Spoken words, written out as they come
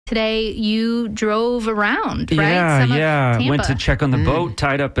today you drove around, right? Yeah. Went to check on the boat,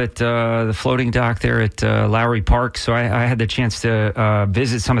 tied up at the floating dock there at Lowry Park. So I had the chance to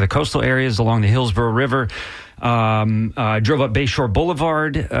visit some of the coastal areas along the Hillsborough River. Drove up Bayshore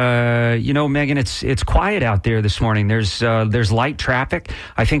Boulevard. Megan, it's quiet out there this morning. There's light traffic.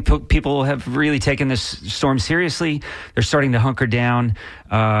 I think people have really taken this storm seriously. They're starting to hunker down.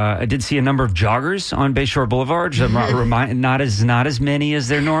 I did see a number of joggers on Bayshore Boulevard. Not as many as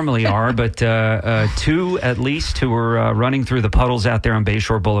there normally are, but two at least who were running through the puddles out there on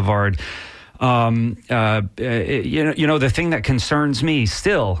Bayshore Boulevard. The thing that concerns me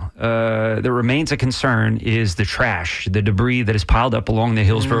still, that remains a concern, is the trash, the debris that is piled up along the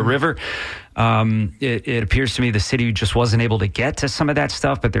Hillsborough River. It appears to me the city just wasn't able to get to some of that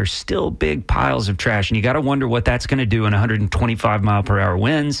stuff, but there's still big piles of trash, and you got to wonder what that's going to do in 125 mile per hour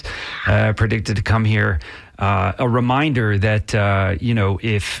winds predicted to come here. A reminder that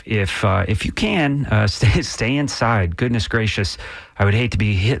if you can stay inside. Goodness gracious, I would hate to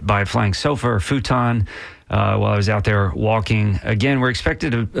be hit by a flying sofa or futon while I was out there walking. Again, we're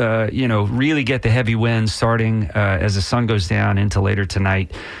expected to really get the heavy winds starting as the sun goes down into later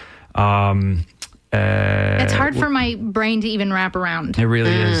tonight. It's hard for my brain to even wrap around. It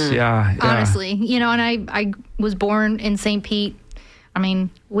really is, yeah. Honestly, and I was born in St. Pete. I mean,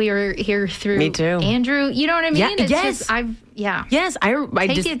 we are here through Me too. Andrew. You know what I mean? Yeah, It's yes. just, I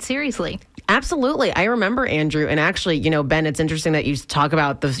take it seriously. Absolutely. I remember, Andrew, and actually, Ben, it's interesting that you talk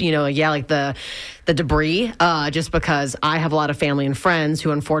about the debris, just because I have a lot of family and friends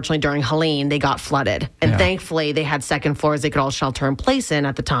who, unfortunately, during Helene, they got flooded. And thankfully, they had second floors they could all shelter in place in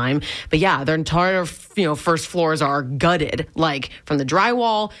at the time. But yeah, their entire, first floors are gutted, like from the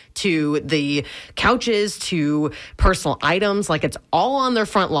drywall to the couches to personal items. Like, it's all on their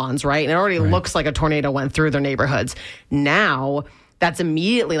front lawns, right? And it already looks like a tornado went through their neighborhoods. Now, that's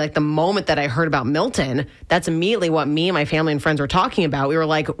immediately, like, the moment that I heard about Milton, that's immediately what me and my family and friends were talking about. We were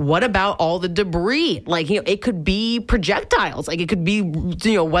like, what about all the debris? Like, it could be projectiles. Like, it could be,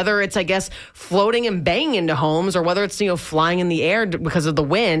 whether it's, I guess, floating and banging into homes, or whether it's, flying in the air because of the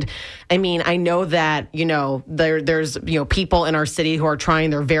wind. I mean, I know that, there's, people in our city who are trying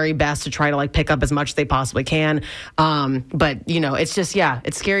their very best to try to, like, pick up as much as they possibly can. But, it's just,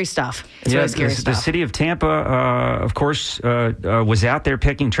 it's scary stuff. It's really scary stuff. The city of Tampa, of course, was out there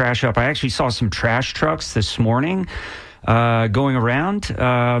picking trash up. I actually saw some trash trucks this morning going around.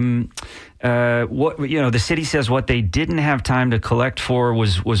 The city says what they didn't have time to collect for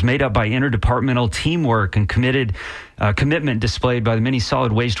was made up by interdepartmental teamwork and commitment displayed by the many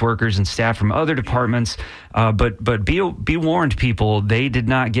solid waste workers and staff from other departments. But be warned, people, they did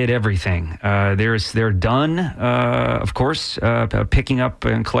not get everything. They're done, of course, picking up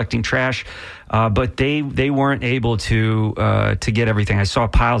and collecting trash. But they weren't able to get everything. I saw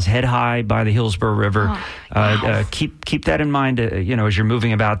piles head high by the Hillsborough River. Keep that in mind, as you're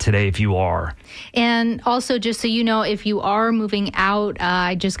moving about today, if you are. And also, just so you know, if you are moving out,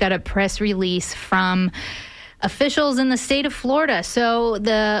 I just got a press release from officials in the state of Florida. So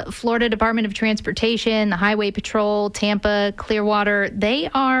the Florida Department of Transportation, the Highway Patrol, Tampa, Clearwater, they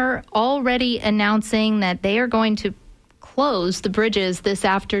are already announcing that they are going to close the bridges this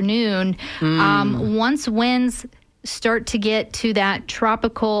afternoon once winds start to get to that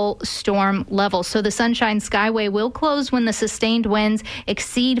tropical storm level. So the Sunshine Skyway will close when the sustained winds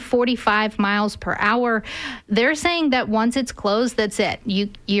exceed 45 miles per hour. They're saying that once it's closed, that's it.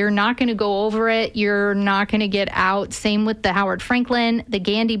 You're not going to go over it. You're not going to get out. Same with the Howard Franklin, the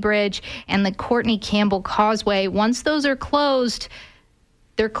Gandy Bridge, and the Courtney Campbell Causeway. Once those are closed,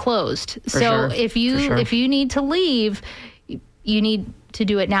 they're closed. If you need to leave, you need to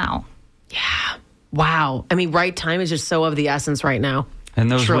do it now. Yeah. Wow. I mean, right time is just so of the essence right now.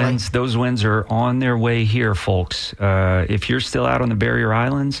 And those winds are on their way here, folks. If you're still out on the barrier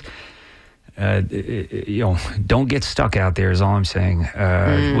islands, don't get stuck out there is all I'm saying.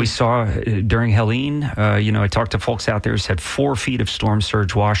 We saw during Helene, I talked to folks out there who said 4 feet of storm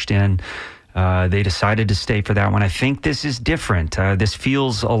surge washed in. They decided to stay for that one. I think this is different. This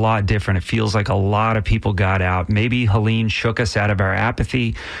feels a lot different. It feels like a lot of people got out. Maybe Helene shook us out of our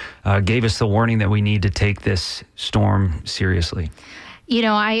apathy, gave us the warning that we need to take this storm seriously.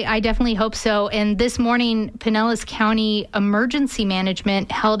 I definitely hope so. And this morning, Pinellas County Emergency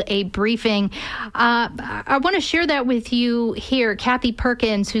Management held a briefing. I want to share that with you here. Kathy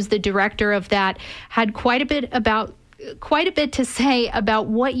Perkins, who's the director of that, had quite a bit to say about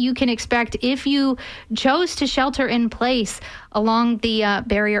what you can expect if you chose to shelter in place along the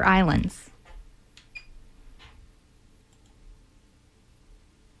barrier islands.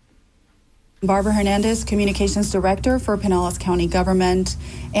 Barbara Hernandez, Communications Director for Pinellas County Government,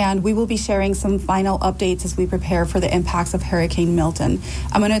 and we will be sharing some final updates as we prepare for the impacts of Hurricane Milton.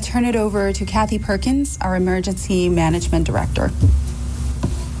 I'm going to turn it over to Kathy Perkins, our Emergency Management Director.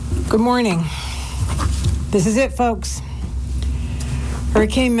 Good morning. This is it, folks.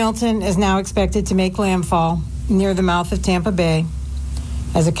 Hurricane Milton is now expected to make landfall near the mouth of Tampa Bay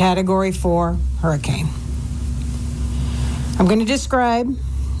as a Category 4 hurricane. I'm going to describe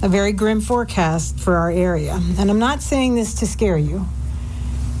a very grim forecast for our area, and I'm not saying this to scare you.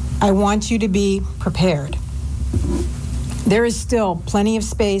 I want you to be prepared. There is still plenty of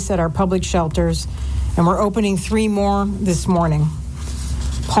space at our public shelters, and we're opening 3 more this morning.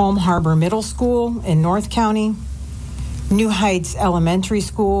 Palm Harbor Middle School in North County, New Heights Elementary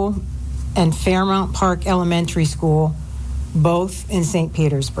School, and Fairmount Park Elementary School, both in St.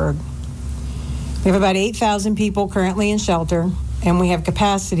 Petersburg. We have about 8,000 people currently in shelter, and we have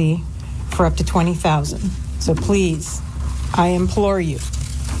capacity for up to 20,000. So please, I implore you,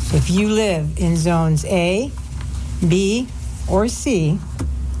 if you live in zones A, B, or C,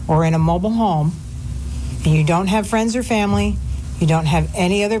 or in a mobile home, and you don't have friends or family, you don't have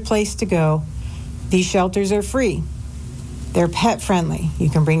any other place to go, these shelters are free. They're pet friendly.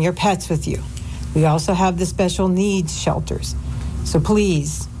 You can bring your pets with you. We also have the special needs shelters. So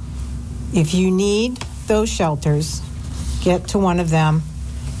please, if you need those shelters, get to one of them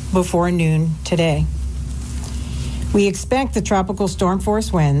before noon today. We expect the tropical storm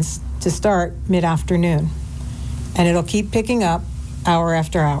force winds to start mid-afternoon, and it'll keep picking up hour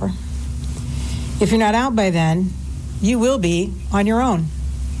after hour. If you're not out by then, you will be on your own.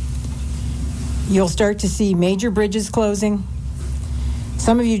 You'll start to see major bridges closing.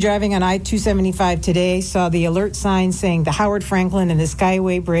 Some of you driving on I-275 today saw the alert sign saying the Howard Franklin and the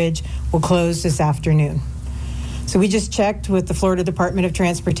Skyway Bridge will close this afternoon. So we just checked with the Florida Department of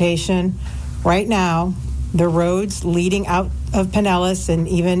Transportation. Right now, the roads leading out of Pinellas and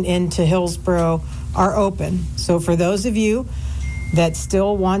even into Hillsborough are open. So for those of you that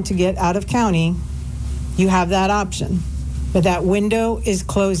still want to get out of county, you have that option. But that window is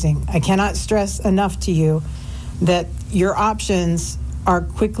closing. I cannot stress enough to you that your options are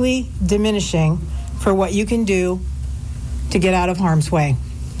quickly diminishing for what you can do to get out of harm's way.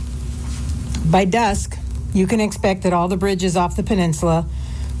 By dusk, you can expect that all the bridges off the peninsula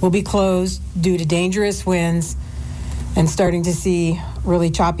will be closed due to dangerous winds and starting to see really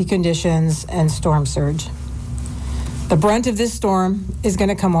choppy conditions and storm surge. The brunt of this storm is going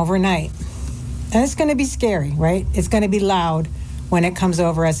to come overnight. And it's going to be scary, right? It's going to be loud when it comes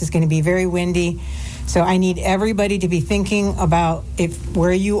over us. It's going to be very windy. So I need everybody to be thinking about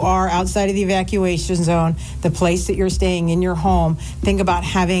where you are outside of the evacuation zone, the place that you're staying in your home. Think about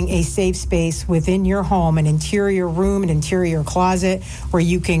having a safe space within your home, an interior room, an interior closet where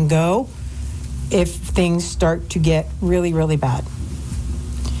you can go if things start to get really, really bad.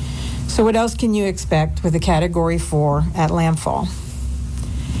 So what else can you expect with a Category 4 at landfall?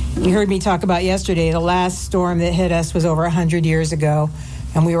 You heard me talk about yesterday, the last storm that hit us was over 100 years ago,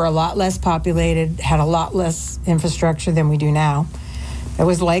 and we were a lot less populated, had a lot less infrastructure than we do now. It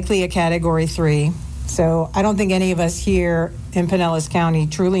was likely a Category 3. So I don't think any of us here in Pinellas County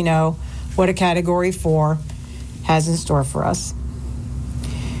truly know what a Category 4 has in store for us.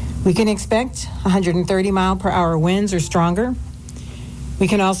 We can expect 130 mile per hour winds or stronger. We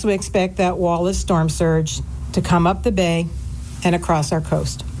can also expect that wall of storm surge to come up the bay and across our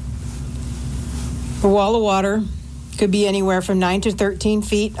coast. The wall of water could be anywhere from 9 to 13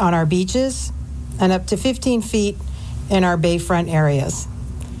 feet on our beaches and up to 15 feet in our bayfront areas.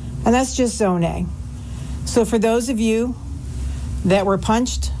 And that's just Zone A. So for those of you that were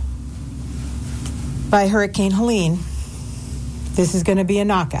punched by Hurricane Helene, this is going to be a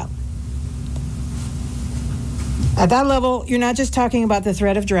knockout. At that level, you're not just talking about the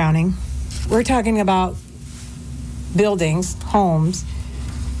threat of drowning. We're talking about buildings, homes,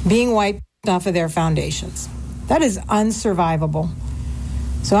 being wiped off of their foundations. That is unsurvivable.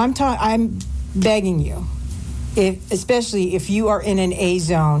 So I'm begging you, especially if you are in an A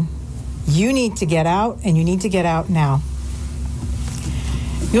zone, you need to get out, and you need to get out now.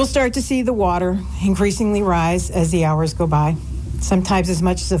 You'll start to see the water increasingly rise as the hours go by, sometimes as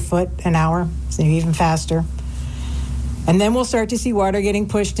much as a foot an hour, so even faster. And then we'll start to see water getting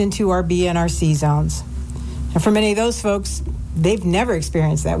pushed into our B and our C zones. And for many of those folks, they've never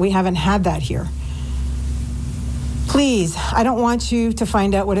experienced that. We haven't had that here. Please, I don't want you to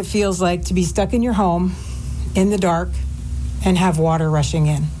find out what it feels like to be stuck in your home in the dark and have water rushing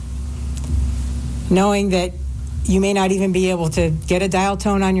in. Knowing that you may not even be able to get a dial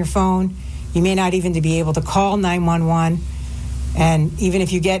tone on your phone, you may not even be able to call 911, And even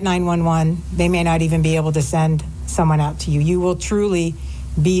if you get 911, they may not even be able to send someone out to you. You will truly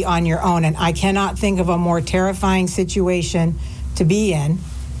be on your own. And I cannot think of a more terrifying situation to be in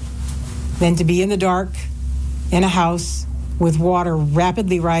than to be in the dark in a house with water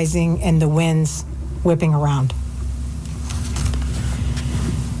rapidly rising and the winds whipping around.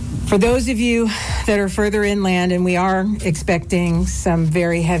 For those of you that are further inland, and we are expecting some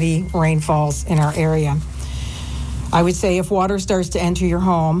very heavy rainfalls in our area, I would say if water starts to enter your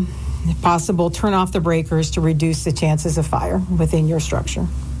home, if possible, turn off the breakers to reduce the chances of fire within your structure.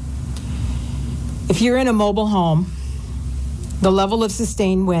 If you're in a mobile home, the level of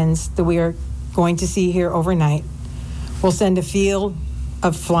sustained winds that we are going to see here overnight will send a field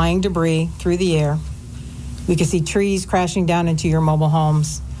of flying debris through the air. We can see trees crashing down into your mobile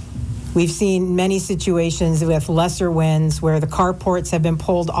homes. We've seen many situations with lesser winds where the carports have been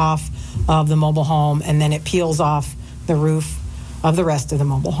pulled off of the mobile home and then it peels off the roof of the rest of the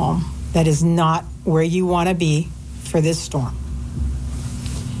mobile home. That is not where you want to be for this storm.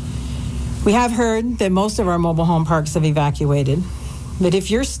 We have heard that most of our mobile home parks have evacuated, but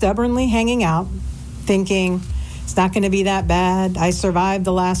if you're stubbornly hanging out, thinking it's not going to be that bad, I survived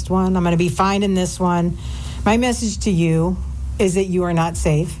the last one, I'm going to be fine in this one, my message to you is that you are not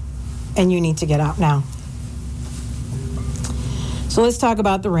safe and you need to get out now. So let's talk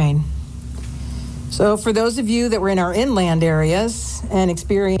about the rain. So for those of you that were in our inland areas and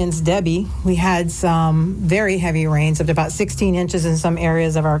experienced Debbie, we had some very heavy rains up to about 16 inches in some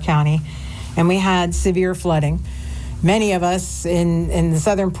areas of our county, and we had severe flooding. Many of us in the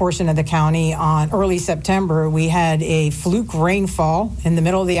southern portion of the county on early September, we had a fluke rainfall in the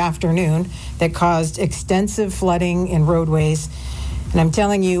middle of the afternoon that caused extensive flooding in roadways. And I'm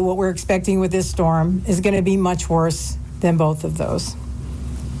telling you, what we're expecting with this storm is going to be much worse than both of those.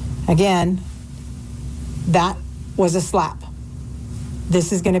 Again, that was a slap.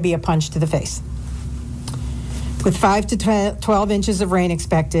 This is going to be a punch to the face. With 5 to 12 inches of rain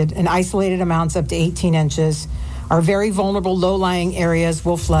expected and isolated amounts up to 18 inches, our very vulnerable low-lying areas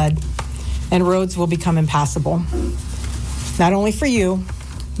will flood and roads will become impassable. Not only for you,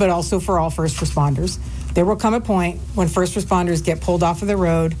 but also for all first responders. There will come a point when first responders get pulled off of the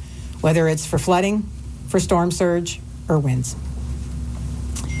road, whether it's for flooding, for storm surge, or winds.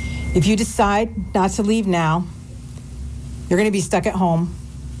 If you decide not to leave now, you're going to be stuck at home,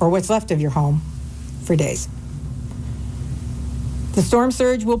 or what's left of your home, for days. The storm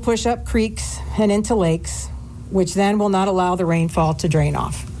surge will push up creeks and into lakes, which then will not allow the rainfall to drain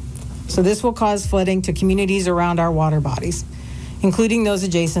off. So this will cause flooding to communities around our water bodies, including those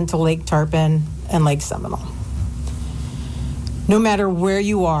adjacent to Lake Tarpon and Lake Seminole. No matter where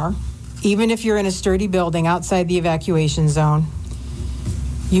you are, even if you're in a sturdy building outside the evacuation zone,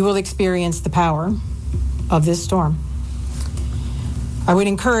 you will experience the power of this storm. I would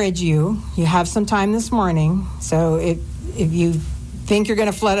encourage you have some time this morning, so if you think you're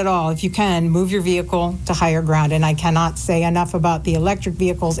going to flood at all, if you can, move your vehicle to higher ground. And I cannot say enough about the electric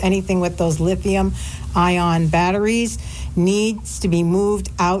vehicles. Anything with those lithium-ion batteries needs to be moved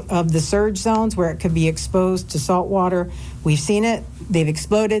out of the surge zones where it could be exposed to salt water. We've seen it. They've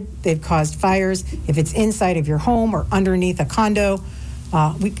exploded. They've caused fires. If it's inside of your home or underneath a condo,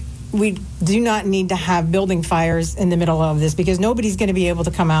 we do not need to have building fires in the middle of this because nobody's going to be able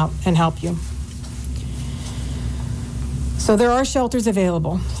to come out and help you. So there are shelters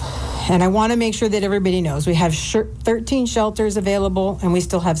available, and I want to make sure that everybody knows we have 13 shelters available and we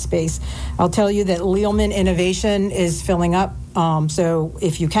still have space. I'll tell you that Lealman Innovation is filling up, so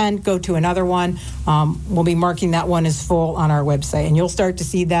if you can, go to another one. We'll be marking that one as full on our website, and you'll start to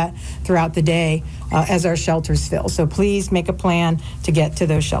see that throughout the day as our shelters fill. So please make a plan to get to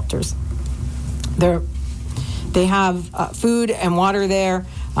those shelters. They have food and water there.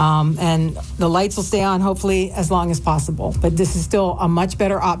 And the lights will stay on hopefully as long as possible. But this is still a much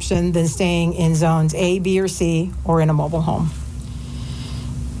better option than staying in zones A, B, or C, or in a mobile home.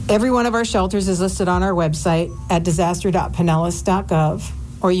 Every one of our shelters is listed on our website at disaster.pinellas.gov,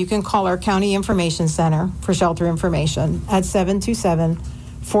 or you can call our County Information Center for shelter information at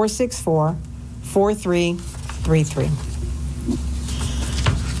 727-464-4333.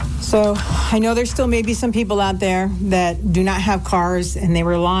 So I know there still may be some people out there that do not have cars and they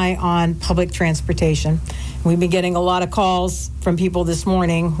rely on public transportation. We've been getting a lot of calls from people this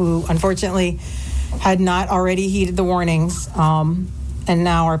morning who unfortunately had not already heeded the warnings and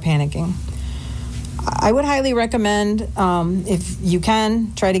now are panicking. I would highly recommend, if you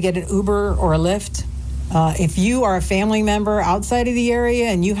can, try to get an Uber or a Lyft. If you are a family member outside of the area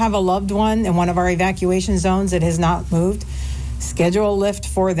and you have a loved one in one of our evacuation zones that has not moved, schedule a lift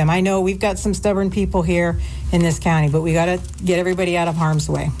for them. I know we've got some stubborn people here in this county, but we got to get everybody out of harm's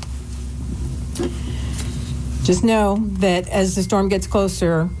way. Just know that as the storm gets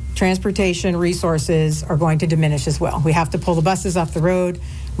closer, transportation resources are going to diminish as well. We have to pull the buses off the road.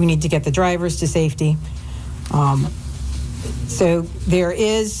 We need to get the drivers to safety. So there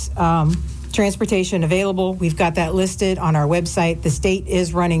is transportation available. We've got that listed on our website. The state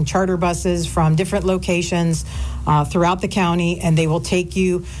is running charter buses from different locations throughout the county, and they will take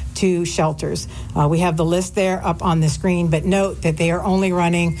you to shelters. We have the list there up on the screen, but note that they are only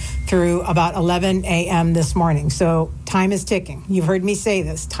running through about 11 a.m. this morning. So time is ticking. You've heard me say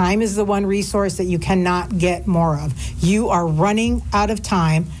this. Time is the one resource that you cannot get more of. You are running out of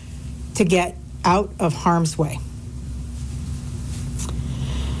time to get out of harm's way.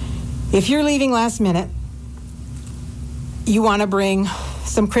 If you're leaving last minute, you want to bring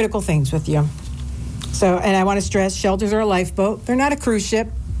some critical things with you. So, and I want to stress, shelters are a lifeboat. They're not a cruise ship.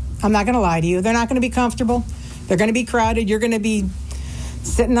 I'm not going to lie to you. They're not going to be comfortable. They're going to be crowded. You're going to be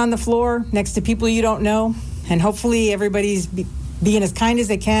sitting on the floor next to people you don't know. And hopefully everybody's being as kind as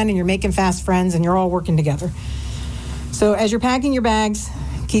they can, and you're making fast friends, and you're all working together. So as you're packing your bags,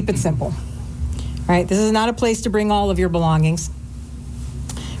 keep it simple. All right, this is not a place to bring all of your belongings.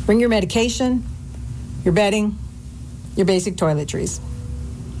 Bring your medication, your bedding, your basic toiletries.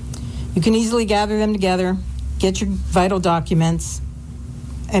 You can easily gather them together, get your vital documents,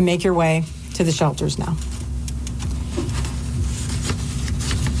 and make your way to the shelters now.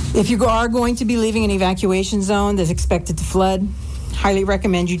 If you are going to be leaving an evacuation zone that's expected to flood, highly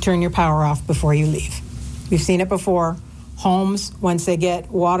recommend you turn your power off before you leave. We've seen it before. Homes, once they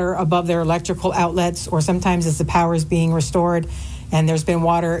get water above their electrical outlets, or sometimes as the power is being restored, and there's been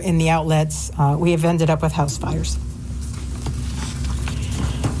water in the outlets, we have ended up with house fires.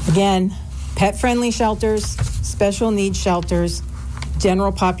 Again, pet-friendly shelters, special needs shelters,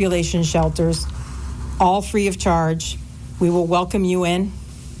 general population shelters, all free of charge. We will welcome you in.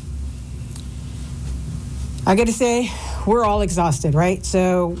 I got to say, we're all exhausted, right?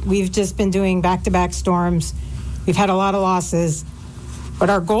 So we've just been doing back-to-back storms. We've had a lot of losses, but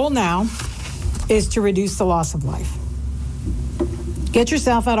our goal now is to reduce the loss of life. Get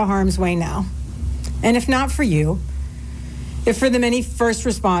yourself out of harm's way now. And if not for you, if for the many first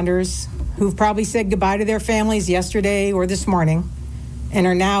responders who've probably said goodbye to their families yesterday or this morning and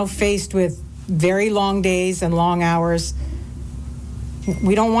are now faced with very long days and long hours,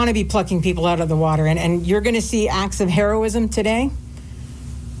 we don't want to be plucking people out of the water. And you're going to see acts of heroism today.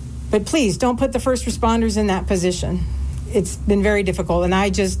 But please, don't put the first responders in that position. It's been very difficult. And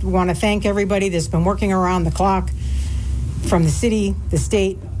I just want to thank everybody that's been working around the clock, from the city, the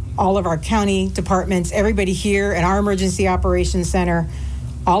state, all of our county departments, everybody here at our Emergency Operations Center.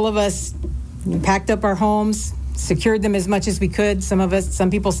 All of us packed up our homes, secured them as much as we could. Some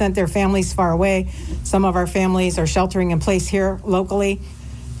people sent their families far away. Some of our families are sheltering in place here locally.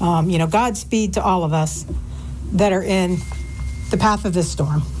 Godspeed to all of us that are in the path of this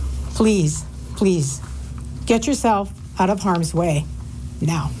storm. Please, please, get yourself out of harm's way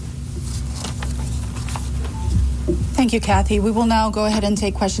now. Thank you, Kathy. We will now go ahead and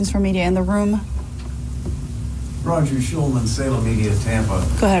take questions from media in the room. Roger Schulman, Salem Media, Tampa.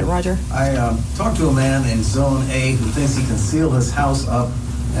 Go ahead, Roger. I talked to a man in Zone A who thinks he can seal his house up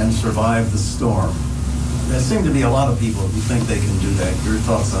and survive the storm. There seem to be a lot of people who think they can do that. Your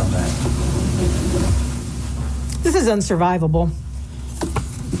thoughts on that? This is unsurvivable.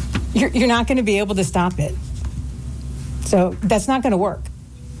 You're not going to be able to stop it. So that's not going to work.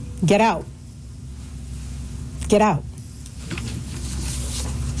 Get out. Get out.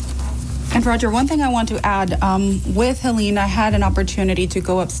 And Roger, one thing I want to add, with Helene, I had an opportunity to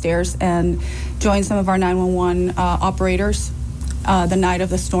go upstairs and join some of our 911 operators the night of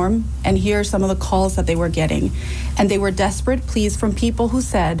the storm and hear some of the calls that they were getting. And they were desperate pleas from people who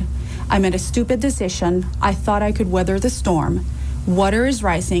said, I made a stupid decision. I thought I could weather the storm. Water is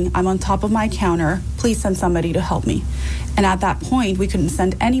rising. I'm on top of my counter. Please send somebody to help me. And at that point, we couldn't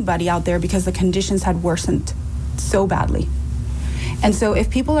send anybody out there because the conditions had worsened so badly. And so if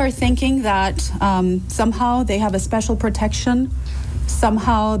people are thinking that somehow they have a special protection,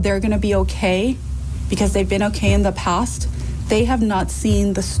 somehow they're going to be okay because they've been okay in the past, they have not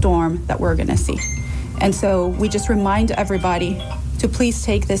seen the storm that we're going to see. And so we just remind everybody to please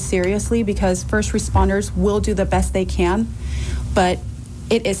take this seriously, because first responders will do the best they can. But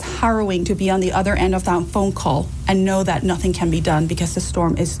it is harrowing to be on the other end of that phone call and know that nothing can be done because the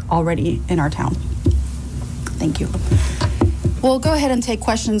storm is already in our town. Thank you. We'll go ahead and take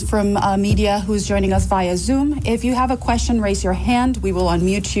questions from media who's joining us via Zoom. If you have a question, raise your hand. We will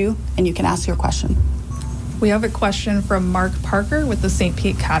unmute you and you can ask your question. We have a question from Mark Parker with the St.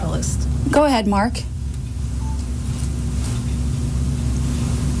 Pete Catalyst. Go ahead, Mark.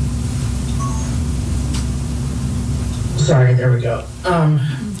 Sorry, there we go.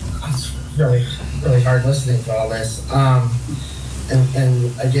 It's really hard listening to all this.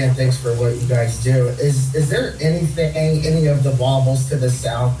 And again, thanks for what you guys do. Is there any of the wobbles to the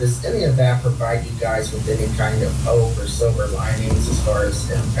south, does any of that provide you guys with any kind of hope or silver linings as far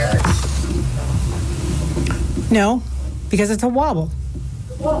as impacts? No, because it's a wobble.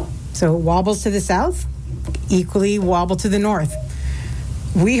 So wobbles to the south, equally wobble to the north.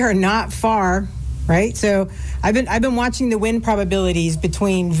 We are not far, right? So I've been watching the wind probabilities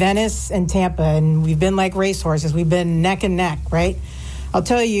between Venice and Tampa, and we've been like racehorses. We've been neck and neck, right? I'll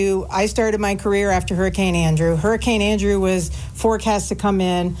tell you, I started my career after Hurricane Andrew. Hurricane Andrew was forecast to come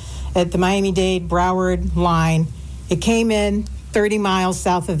in at the Miami-Dade Broward line. It came in 30 miles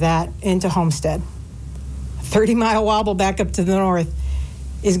south of that into Homestead. 30-mile wobble back up to the north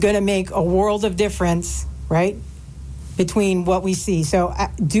is going to make a world of difference, right, between what we see. So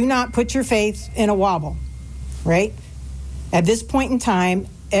do not put your faith in a wobble, right? At this point in time,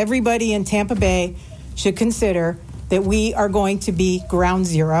 everybody in Tampa Bay should consider that we are going to be ground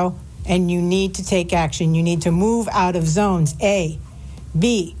zero, and you need to take action. You need to move out of zones A,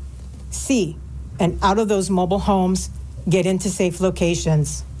 B, C, and out of those mobile homes, get into safe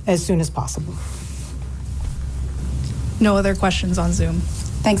locations as soon as possible. No other questions on Zoom.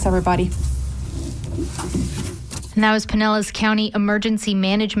 Thanks, everybody. And that was Pinellas County Emergency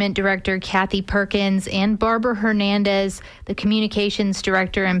Management Director Kathy Perkins and Barbara Hernandez, the Communications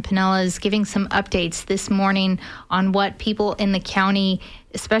Director in Pinellas, giving some updates this morning on what people in the county,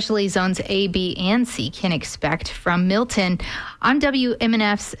 especially zones A, B, and C, can expect from Milton. I'm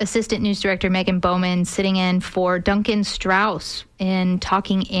WMNF's Assistant News Director Megan Bowman, sitting in for Duncan Strauss in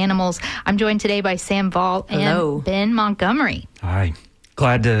Talking Animals. I'm joined today by Sam Vault and Ben Montgomery. Hi.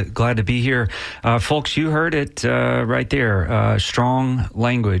 Glad to be here. Folks, you heard it right there. Strong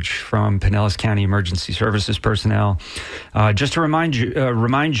language from Pinellas County Emergency Services personnel. Just to remind you,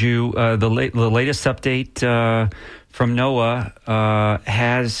 the latest update from NOAA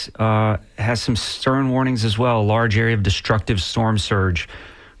has some stern warnings as well. A large area of destructive storm surge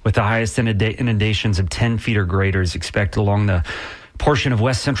with the highest inundations of 10 feet or greater is expected along the portion of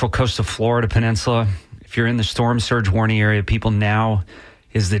west central coast of Florida Peninsula. If you're in the storm surge warning area, people, now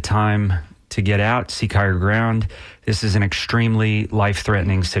is the time to get out, seek higher ground. This is an extremely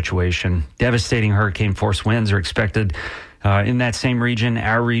life-threatening situation. Devastating hurricane-force winds are expected in that same region,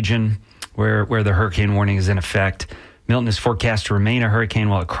 our region, where the hurricane warning is in effect. Milton is forecast to remain a hurricane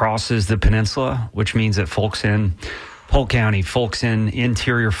while it crosses the peninsula, which means that folks in Polk County, folks in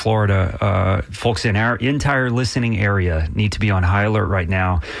interior Florida, folks in our entire listening area need to be on high alert right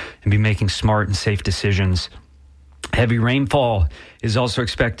now and be making smart and safe decisions. Heavy rainfall is also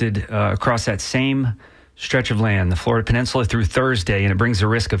expected across that same stretch of land, the Florida Peninsula, through Thursday, and it brings a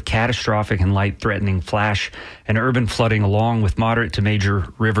risk of catastrophic and life-threatening flash and urban flooding along with moderate to major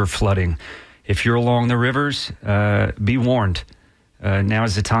river flooding. If you're along the rivers, be warned. Now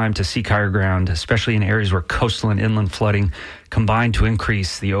is the time to seek higher ground, especially in areas where coastal and inland flooding combine to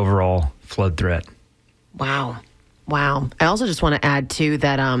increase the overall flood threat. Wow. I also just want to add, too,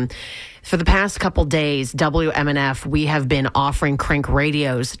 that for the past couple days, WMNF, we have been offering crank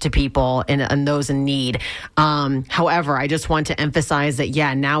radios to people and those in need. However, I just want to emphasize that,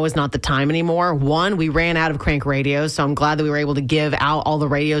 now is not the time anymore. One, we ran out of crank radios, so I'm glad that we were able to give out all the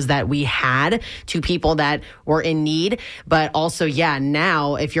radios that we had to people that were in need. But also,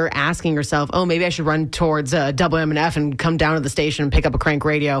 now, if you're asking yourself, maybe I should run towards WMNF and come down to the station and pick up a crank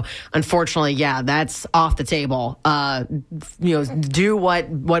radio, unfortunately, that's off the table. Do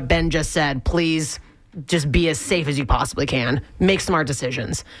what Ben just said. Please just be as safe as you possibly can. Make smart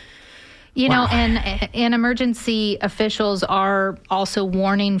decisions. You know, and emergency officials are also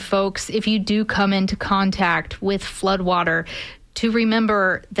warning folks, if you do come into contact with floodwater, to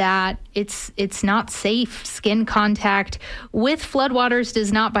remember that it's not safe. Skin contact with floodwaters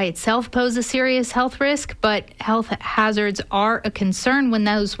does not by itself pose a serious health risk, but health hazards are a concern when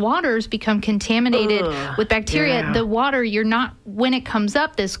those waters become contaminated with bacteria. The water, when it comes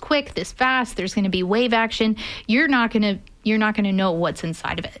up this quick, this fast, there's going to be wave action. You're not going to know what's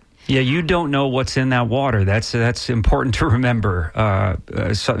inside of it. Yeah, you don't know what's in that water. That's important to remember.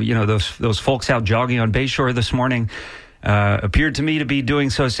 So, those folks out jogging on Bayshore this morning appeared to me to be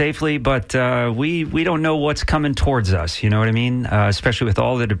doing so safely, but we don't know what's coming towards us. You know what I mean? Especially with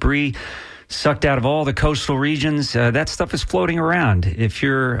all the debris sucked out of all the coastal regions. That stuff is floating around. If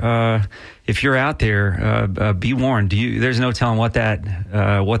you're out there, be warned. There's no telling what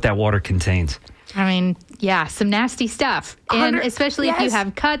that water contains. I mean, yeah, some nasty stuff. And especially if you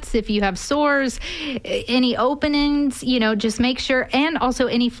have cuts, if you have sores, any openings, just make sure. And also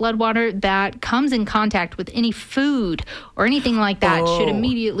any floodwater that comes in contact with any food or anything like that should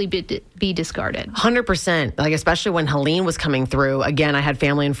immediately be discarded. 100%. Like, especially when Helene was coming through. Again, I had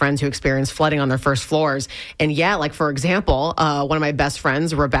family and friends who experienced flooding on their first floors. And yeah, like, for example, one of my best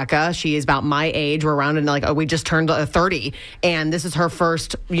friends, Rebecca, she is about my age. We're around in we just turned 30. And this is her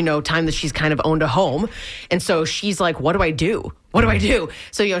first, time that she's kind of owned a home. And so she's like, what do I do? What do I do?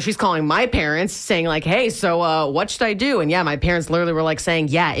 So, she's calling my parents saying like, hey, so what should I do? And yeah, my parents literally were like saying,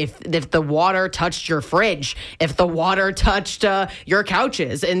 yeah, if the water touched your fridge, if the water touched your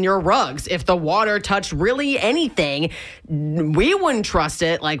couches and your rugs, if the water touched really anything, we wouldn't trust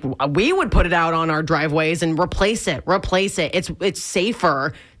it. Like, we would put it out on our driveways and replace it. It's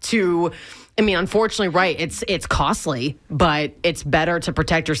safer to... I mean, unfortunately, right, it's costly, but it's better to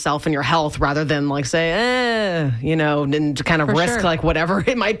protect yourself and your health rather than say, and to kind of risk like whatever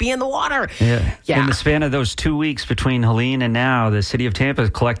it might be in the water. Yeah. In the span of those 2 weeks between Helene and now, the city of Tampa has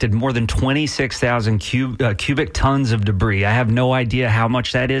collected more than 26,000 cubic tons of debris. I have no idea how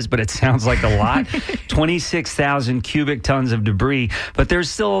much that is, but it sounds like a lot. 26,000 cubic tons of debris, but there's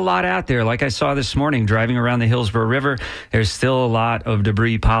still a lot out there. Like I saw this morning driving around the Hillsborough River, there's still a lot of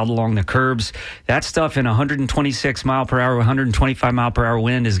debris piled along the curbs. That stuff in 126 mile per hour, 125 mile per hour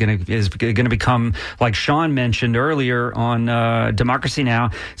wind is going to become, like Sean mentioned earlier on Democracy Now!,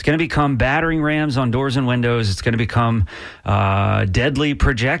 it's going to become battering rams on doors and windows. It's going to become deadly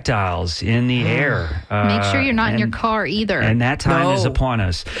projectiles in the air. Make sure you're not in your car either. And that time is upon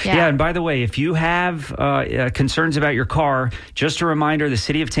us. Yeah, and by the way, if you have concerns about your car, just a reminder, the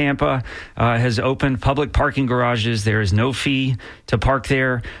city of Tampa has opened public parking garages. There is no fee to park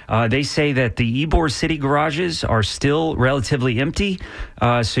there. They say that the Ybor City garages are still relatively empty,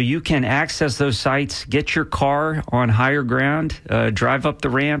 so you can access those sites, get your car on higher ground, drive up the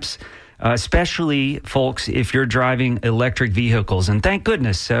ramps, especially, folks, if you're driving electric vehicles. And thank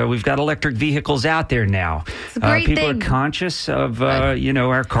goodness we've got electric vehicles out there now. It's a great people thing. Are conscious of,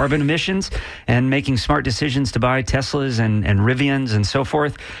 our carbon emissions and making smart decisions to buy Teslas and Rivians and so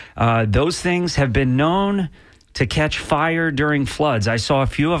forth. Those things have been known to catch fire during floods. I saw a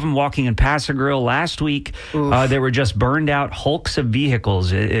few of them walking in Paso Grill last week. They were just burned out hulks of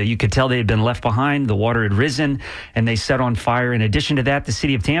vehicles. You could tell they had been left behind. The water had risen, and they set on fire. In addition to that, the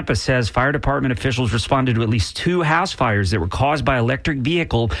city of Tampa says fire department officials responded to at least 2 house fires that were caused by electric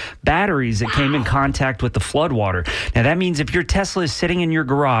vehicle batteries that came in contact with the flood water. Now, that means if your Tesla is sitting in your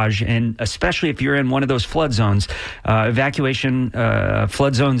garage, and especially if you're in one of those flood zones, evacuation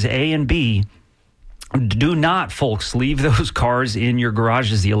flood zones A and B, do not, folks, leave those cars in your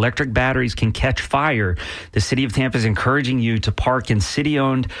garages. The electric batteries can catch fire. The city of Tampa is encouraging you to park in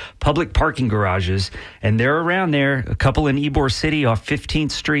city-owned public parking garages, and they're around there. A couple in Ybor City off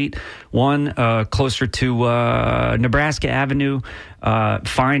 15th Street, one closer to Nebraska Avenue.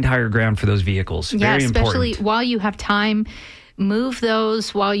 Find higher ground for those vehicles. Very especially important. While you have time. Move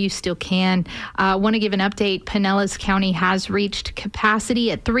those while you still can. I want to give an update. Pinellas County has reached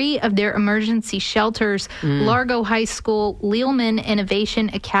capacity at 3 of their emergency shelters, Largo High School, Lealman Innovation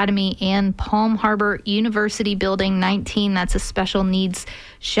Academy, and Palm Harbor University Building 19. That's a special needs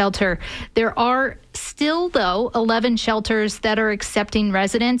shelter. There are still, though, 11 shelters that are accepting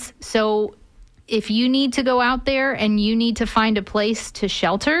residents. So if you need to go out there and you need to find a place to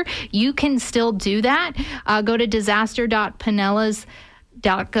shelter, you can still do that. Go to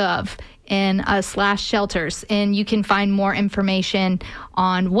disaster.pinellas.gov and /shelters, and you can find more information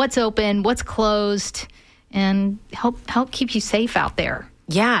on what's open, what's closed, and help keep you safe out there.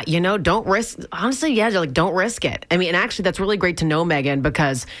 Yeah, don't risk, honestly, don't risk it. I mean, and actually, that's really great to know, Megan,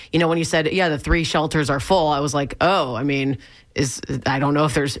 because, when you said, the 3 shelters are full, I was like, I mean, I don't know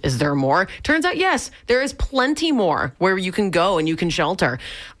if is there more? Turns out, yes, there is plenty more where you can go and you can shelter.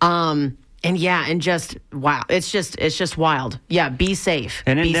 And just, wow, it's just wild. Yeah, be safe.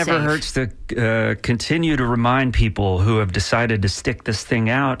 And it be never safe. hurts to continue to remind people who have decided to stick this thing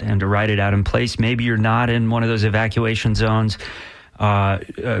out and to write it out in place. Maybe you're not in one of those evacuation zones.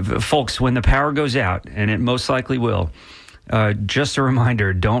 Folks, when the power goes out, and it most likely will, just a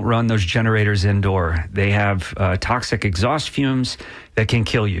reminder, don't run those generators indoor. They have toxic exhaust fumes that can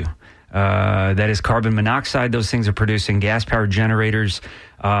kill you. That is carbon monoxide. Those things are producing gas-powered generators.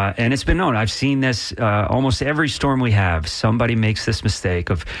 And it's been known. I've seen this almost every storm we have. Somebody makes this mistake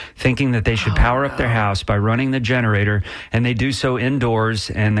of thinking that they should power up their house by running the generator, and they do so indoors,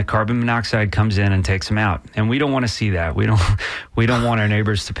 and the carbon monoxide comes in and takes them out. And we don't want to see that. We don't want our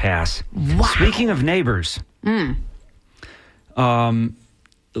neighbors to pass. Wow. Speaking of neighbors,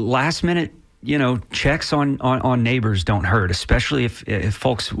 last minute checks on neighbors don't hurt, especially if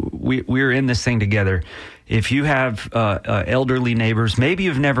folks, we're in this thing together. If you have elderly neighbors, maybe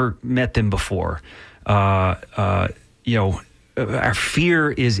you've never met them before, our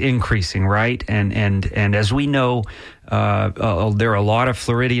fear is increasing, right? And as we know, there are a lot of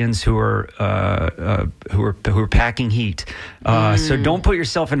Floridians who are packing heat. So don't put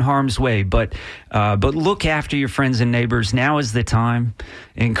yourself in harm's way, but look after your friends and neighbors. Now is the time.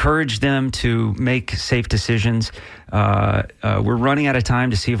 Encourage them to make safe decisions. We're running out of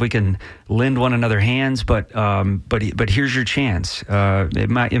time to see if we can lend one another hands, but here's your chance. It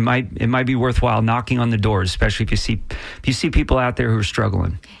might be worthwhile knocking on the doors, especially if you see people out there who are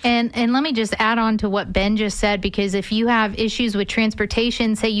struggling. And let me just add on to what Ben just said, because if you have issues with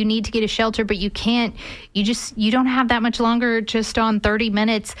transportation, say you need to get a shelter, but you can't, you don't have that much longer, just on 30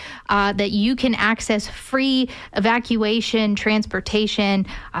 minutes, that you can access free evacuation transportation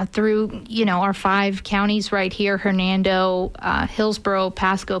through, our 5 counties right here: Hernando, Hillsborough,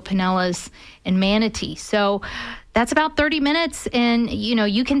 Pasco, Pinellas, and Manatee. So that's about 30 minutes, and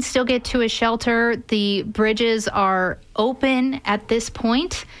you can still get to a shelter. The bridges are open at this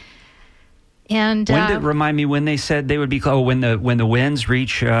point. And remind me when they said they would be when the winds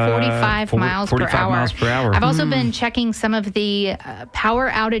reach 45 miles per hour. I've also been checking some of the power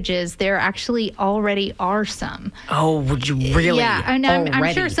outages. There actually already are some. Oh, would you really? Yeah, and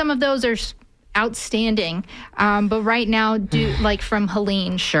I'm sure some of those are outstanding. But right now, like from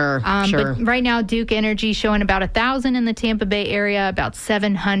Helene. Sure. But right now, Duke Energy showing about 1,000 in the Tampa Bay area, about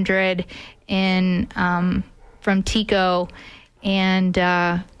 700 from Tico,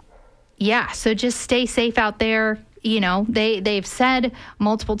 and so just stay safe out there. They've said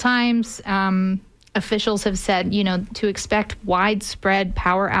multiple times, officials have said, to expect widespread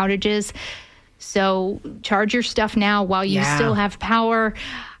power outages. So charge your stuff now while you still have power,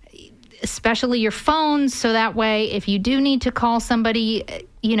 especially your phones. So that way, if you do need to call somebody,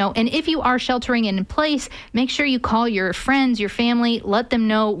 and if you are sheltering in place, make sure you call your friends, your family, let them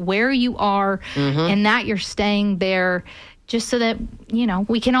know where you are and that you're staying there, just so that,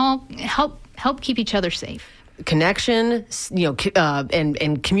 we can all help keep each other safe. Connection,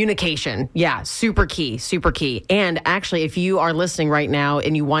 and communication. Yeah, super key. And actually, if you are listening right now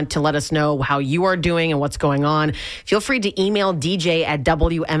and you want to let us know how you are doing and what's going on, feel free to email dj@wmnf.org.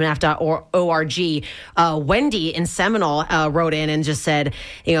 Wendy in Seminole wrote in and just said,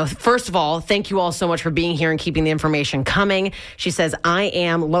 first of all, thank you all so much for being here and keeping the information coming. She says, I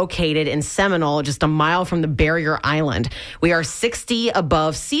am located in Seminole, just a mile from the barrier island. We are 60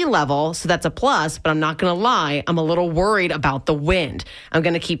 above sea level, so that's a plus, but I'm not going to lie, I'm a little worried about the wind. I'm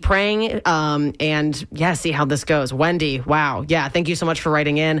going to keep praying and see how this goes. Wendy, wow. Yeah, thank you so much for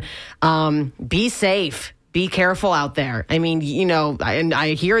writing in. Be safe. Be careful out there. I mean, and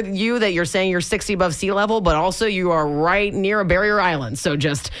I hear you that you're saying you're 60 above sea level, but also you are right near a barrier island. So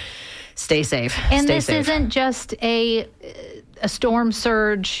just stay safe. And this isn't just a storm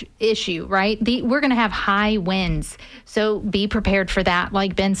surge issue, right? We're going to have high winds. So be prepared for that.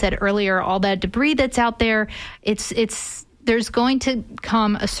 Like Ben said earlier, all that debris that's out there, there's going to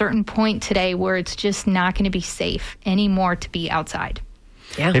come a certain point today where it's just not going to be safe anymore to be outside.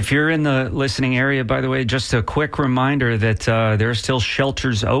 Yeah. If you're in the listening area, by the way, just a quick reminder that there are still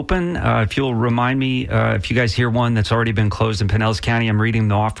shelters open. If you'll remind me, if you guys hear one that's already been closed in Pinellas County, I'm reading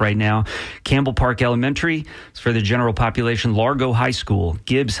them off right now. Campbell Park Elementary is for the general population. Largo High School,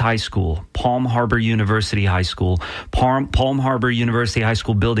 Gibbs High School, Palm Harbor University High School. Palm Harbor University High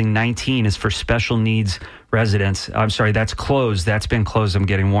School Building 19 is for special needs residents. I'm sorry, that's closed. That's been closed, I'm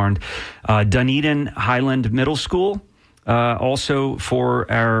getting warned. Dunedin Highland Middle School. Also for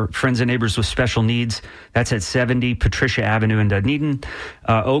our friends and neighbors with special needs, that's at 70 Patricia Avenue in Dunedin.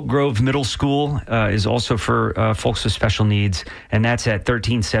 Oak Grove Middle School is also for folks with special needs, and that's at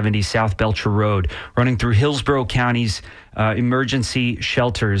 1370 South Belcher Road, running through Hillsborough County's emergency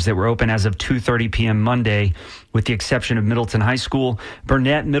shelters that were open as of 2:30 p.m. Monday, with the exception of Middleton High School.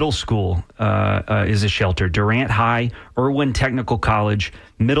 Burnett Middle School is a shelter. Durant High, Irwin Technical College,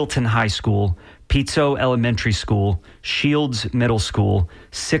 Middleton High School, Pizzo Elementary School, Shields Middle School,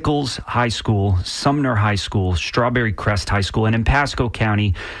 Sickles High School, Sumner High School, Strawberry Crest High School, and in Pasco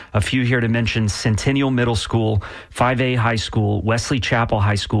County, a few here to mention: Centennial Middle School, 5A High School, Wesley Chapel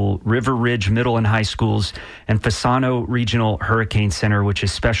High School, River Ridge Middle and High Schools, and Fasano Regional Hurricane Center, which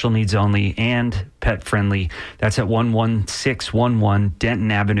is special needs only, and pet friendly. That's at 11611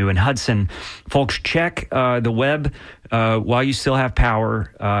 Denton Avenue in Hudson. Folks, check the web while you still have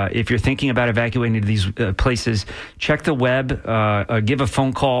power. If you're thinking about evacuating to these places, check the web, give a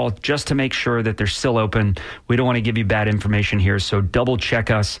phone call just to make sure that they're still open. We don't want to give you bad information here, so double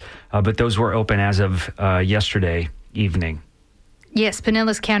check us. But those were open as of yesterday evening. Yes,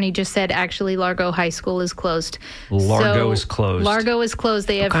 Pinellas County just said actually Largo High School is closed. Largo is closed. Largo is closed.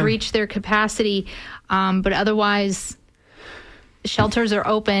 They have reached their capacity, but otherwise shelters are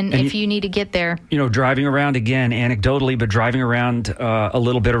open if you need to get there. You know, driving around again, anecdotally, but driving around a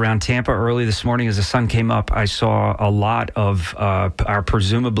little bit around Tampa early this morning as the sun came up, I saw a lot of our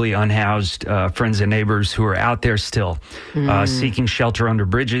presumably unhoused friends and neighbors who are out there still seeking shelter under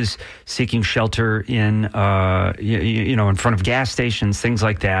bridges, seeking shelter in, in front of gas stations, things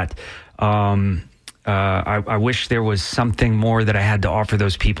like that. I wish there was something more that I had to offer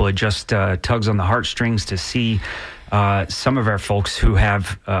those people. It just tugs on the heartstrings to see some of our folks who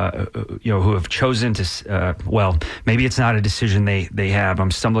have, who have chosen to, maybe it's not a decision they have.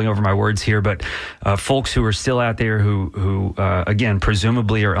 I'm stumbling over my words here, but folks who are still out there who again,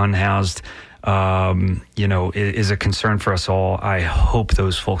 presumably are unhoused, is a concern for us all. I hope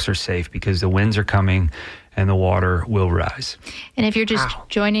those folks are safe because the winds are coming and the water will rise. And if you're just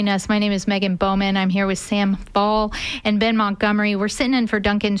joining us, my name is Megan Bowman. I'm here with Sam Fall and Ben Montgomery. We're sitting in for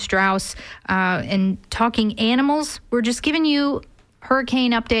Duncan Strauss and talking animals. We're just giving you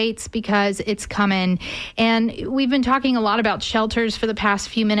hurricane updates because it's coming. And we've been talking a lot about shelters for the past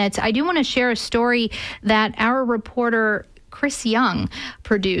few minutes. I do want to share a story that our reporter Chris Young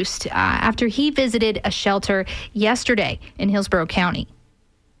produced after he visited a shelter yesterday in Hillsborough County.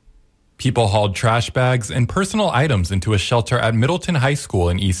 People hauled trash bags and personal items into a shelter at Middleton High School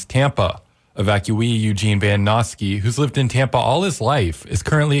in East Tampa. Evacuee Eugene Van Noski, who's lived in Tampa all his life, is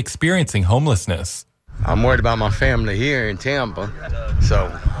currently experiencing homelessness. I'm worried about my family here in Tampa.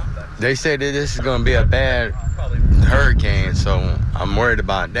 So they say that this is going to be a bad hurricane, so I'm worried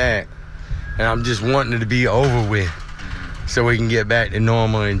about that. And I'm just wanting it to be over with so we can get back to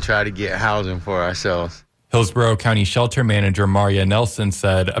normal and try to get housing for ourselves. Hillsborough County Shelter Manager Maria Nelson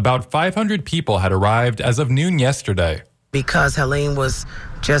said about 500 people had arrived as of noon yesterday. Because Helene was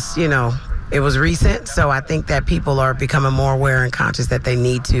just, it was recent, so I think that people are becoming more aware and conscious that they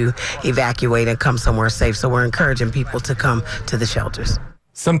need to evacuate and come somewhere safe. So we're encouraging people to come to the shelters.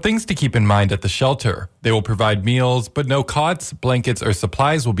 Some things to keep in mind at the shelter. They will provide meals, but no cots, blankets, or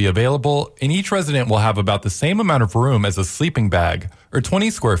supplies will be available, and each resident will have about the same amount of room as a sleeping bag, or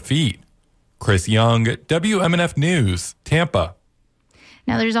 20 square feet. Chris Young, WMNF News, Tampa.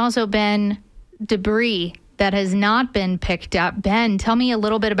 Now, there's also been debris that has not been picked up. Ben, tell me a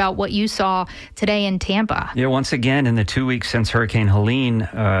little bit about what you saw today in Tampa. Yeah, once again, in the 2 weeks since Hurricane Helene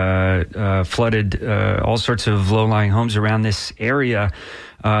flooded all sorts of low-lying homes around this area,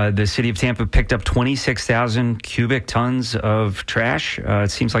 the city of Tampa picked up 26,000 cubic tons of trash. It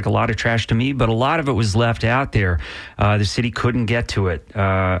seems like a lot of trash to me, but a lot of it was left out there. The city couldn't get to it.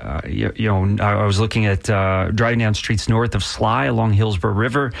 I was looking at driving down streets north of Sly along Hillsborough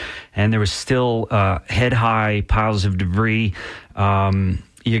River, and there was still head-high piles of debris.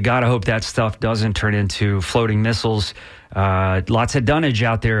 You got to hope that stuff doesn't turn into floating missiles. Lots of dunnage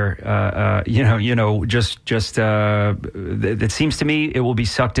out there. It seems to me it will be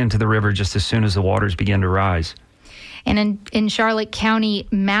sucked into the river just as soon as the waters begin to rise. And in Charlotte County,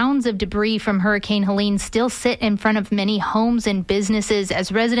 mounds of debris from Hurricane Helene still sit in front of many homes and businesses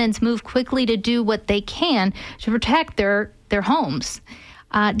as residents move quickly to do what they can to protect their homes.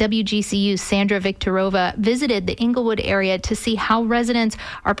 WGCU's Sandra Viktorova visited the Englewood area to see how residents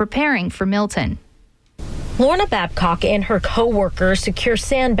are preparing for Milton. Lorna Babcock and her co-workers secure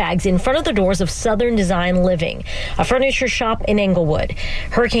sandbags in front of the doors of Southern Design Living, a furniture shop in Englewood.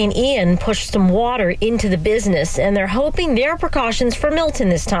 Hurricane Ian pushed some water into the business, and they're hoping their precautions for Milton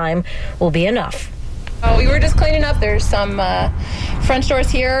this time will be enough. We were just cleaning up. There's some French doors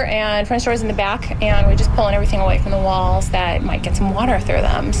here and French doors in the back, and we're just pulling everything away from the walls that might get some water through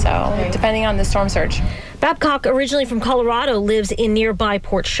them, so depending on the storm surge. Babcock, originally from Colorado, lives in nearby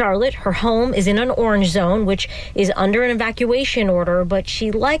Port Charlotte. Her home is in an orange zone, which is under an evacuation order, but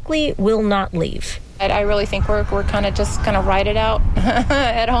she likely will not leave. I really think we're kind of just going to ride it out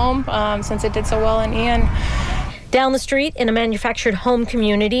at home since it did so well in Ian. Down the street in a manufactured home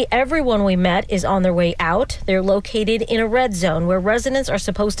community, everyone we met is on their way out. They're located in a red zone where residents are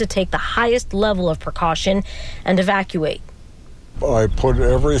supposed to take the highest level of precaution and evacuate. I put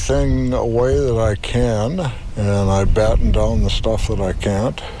everything away that I can, and I batten down the stuff that I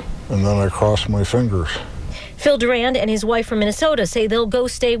can't, and then I cross my fingers. Phil Durand and his wife from Minnesota say they'll go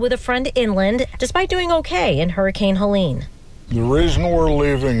stay with a friend inland despite doing okay in Hurricane Helene. The reason we're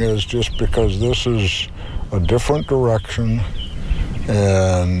leaving is just because this is a different direction,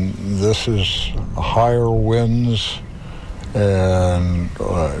 and this is higher winds and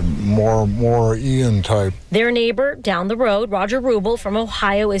more Ian type. Their neighbor down the road, Roger Rubel from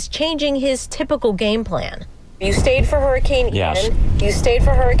Ohio, is changing his typical game plan. You stayed for Hurricane Yes. Ian. You stayed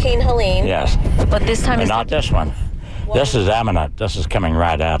for Hurricane Helene. Yes. But this time But is not this one. This is imminent. This is coming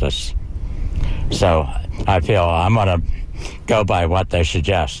right at us. So I feel I'm going to go by what they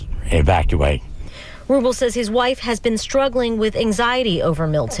suggest. Evacuate. Rubel says his wife has been struggling with anxiety over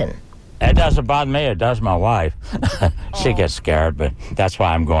Milton. It doesn't bother me. It does my wife. She gets scared, but that's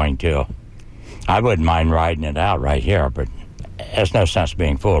why I'm going to. I wouldn't mind riding it out right here, but there's no sense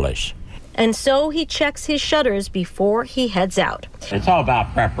being foolish. And so he checks his shutters before he heads out. It's all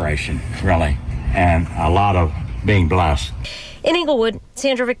about preparation, really, and a lot of being blessed. In Englewood,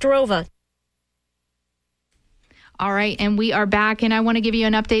 Sandra Viktorova. All right, and we are back, and I want to give you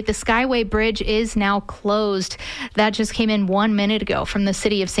an update. The Skyway Bridge is now closed. That just came in 1 minute ago from the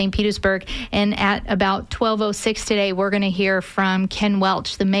city of St. Petersburg. And at about 12:06 today, we're going to hear from Ken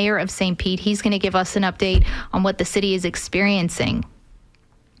Welch, the mayor of St. Pete. He's going to give us an update on what the city is experiencing.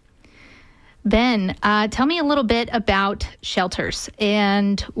 Ben, tell me a little bit about shelters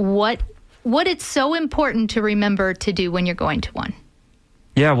and what it's so important to remember to do when you're going to one.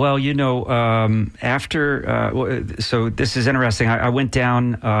 Yeah, well, so this is interesting. I went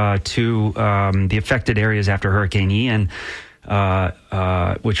down to the affected areas after Hurricane Ian,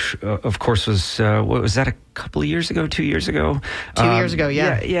 which, of course, was, what was that, a couple of years ago, 2 years ago? 2 years ago,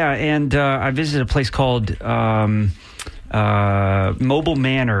 yeah. Yeah, and I visited a place called Mobile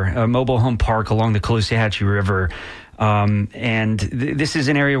Manor, a mobile home park along the Caloosahatchee River. And this is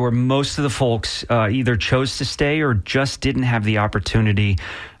an area where most of the folks either chose to stay or just didn't have the opportunity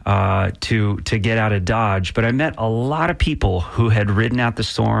to get out of Dodge. But I met a lot of people who had ridden out the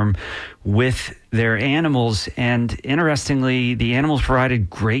storm with their animals. And interestingly, the animals provided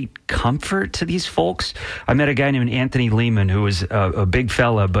great comfort to these folks. I met a guy named Anthony Lehman, who was a big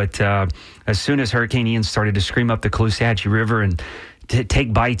fella. But as soon as Hurricane Ian started to scream up the Caloosahatchee River and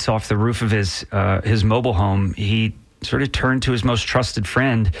take bites off the roof of his mobile home, he sort of turned to his most trusted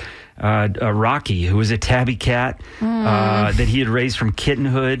friend, Rocky, who was a tabby cat that he had raised from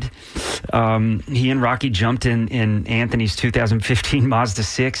kittenhood. He and Rocky jumped in Anthony's 2015 Mazda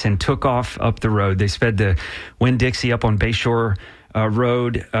 6 and took off up the road. They sped the Winn-Dixie up on Bayshore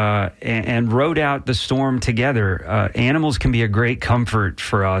Road and rode out the storm together. Animals can be a great comfort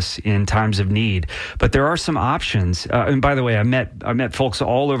for us in times of need, but there are some options. And by the way, I met folks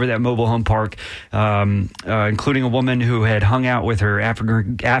all over that mobile home park, including a woman who had hung out with her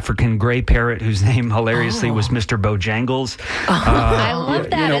African gray parrot, whose name hilariously was Mr. Bojangles. I love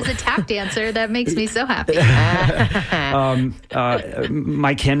that as a tap dancer. That makes me so happy.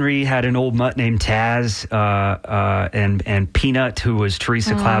 Mike Henry had an old mutt named Taz, and Peanut, who was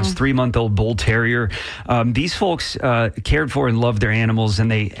Teresa Cloud's 3-month-old bull terrier. These folks cared for and loved their animals, and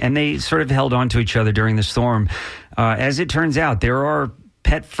they sort of held on to each other during the storm. As it turns out, there are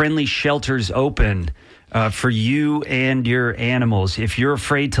pet-friendly shelters open for you and your animals. If you're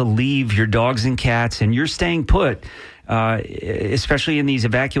afraid to leave your dogs and cats and you're staying put, especially in these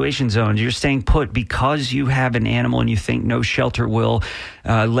evacuation zones, you're staying put because you have an animal and you think no shelter will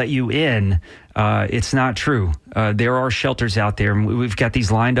let you in, it's not true. There are shelters out there, and we've got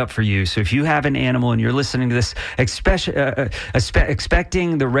these lined up for you. So if you have an animal and you're listening to this,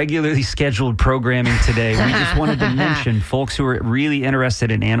 expecting the regularly scheduled programming today, we just wanted to mention folks who are really interested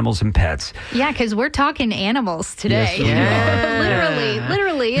in animals and pets. Yeah, because we're talking animals today. Yes,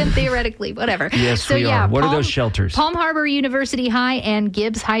 literally, and theoretically, whatever. Yes, we are. What are those shelters? Palm Harbor University High and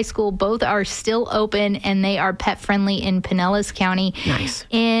Gibbs High School both are still open, and they are pet-friendly in Pinellas County. Nice.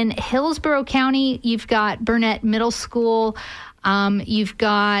 In Hillsborough County, you've got Burnett Middle School. You've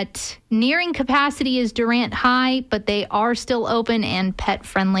got nearing capacity is Durant High, but they are still open and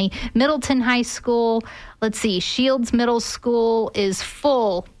pet-friendly. Middleton High School, let's see, Shields Middle School is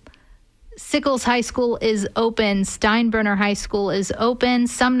full. Sickles High School is open. Steinbrenner High School is open.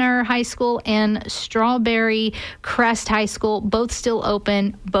 Sumner High School and Strawberry Crest High School, both still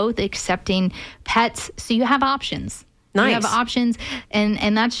open, both accepting pets. So you have options. Nice. We have options,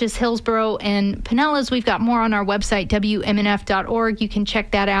 and that's just Hillsborough and Pinellas. We've got more on our website, WMNF.org. You can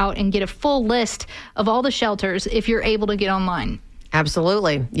check that out and get a full list of all the shelters if you're able to get online.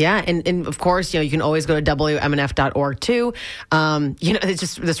 Absolutely. Yeah. And of course, you can always go to WMNF.org too.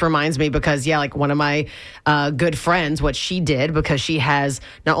 This reminds me because, like one of my good friends, what she did, because she has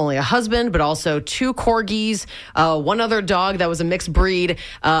not only a husband, but also 2 corgis, one other dog that was a mixed breed,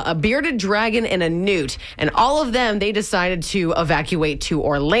 a bearded dragon, and a newt. And all of them, they decided to evacuate to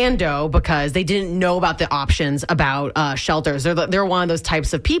Orlando because they didn't know about the options about shelters. They're one of those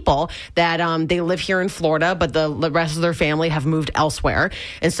types of people that they live here in Florida, but the rest of their family have moved elsewhere.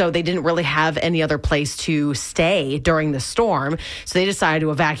 And so they didn't really have any other place to stay during the storm. So they decided to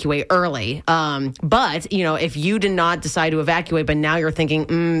evacuate early. But, if you did not decide to evacuate, but now you're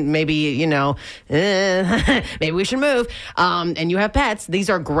thinking, maybe, maybe we should move, and you have pets, these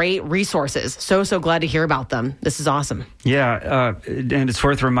are great resources. So glad to hear about them. This is awesome. Yeah, and it's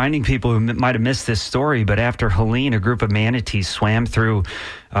worth reminding people who might have missed this story, but after Helene, a group of manatees swam through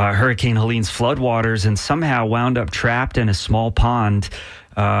Hurricane Helene's floodwaters and somehow wound up trapped in a small pond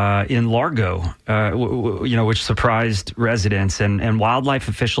in Largo, which surprised residents. And wildlife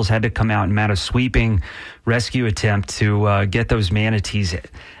officials had to come out and mount a sweeping rescue attempt to get those manatees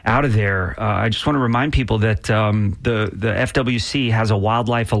out of there. I just want to remind people that the FWC has a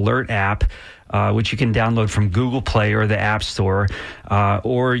wildlife alert app, which you can download from Google Play or the App Store,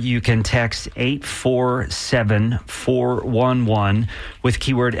 or you can text 847-411 with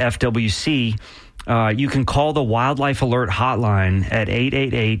keyword FWC. You can call the Wildlife Alert Hotline at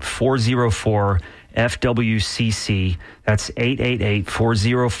 888-404-FWCC. That's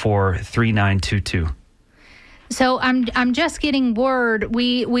 888-404-3922. So I'm just getting word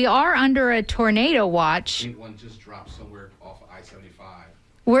we are under a tornado watch. One just dropped somewhere off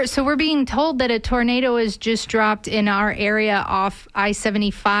I-75. We're being told that a tornado has just dropped in our area off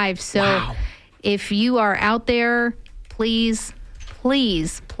I-75. So if you are out there, please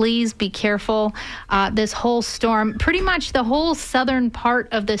be careful. This whole storm, pretty much the whole southern part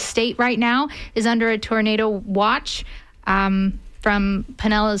of the state right now is under a tornado watch from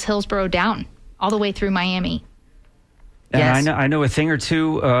Pinellas, Hillsborough down all the way through Miami. And I know a thing or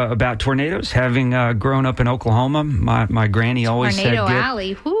two about tornadoes. Having grown up in Oklahoma, my granny always said, Tornado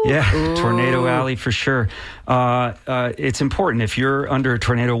Alley. Whoo. Yeah, Tornado Alley for sure. It's important. If you're under a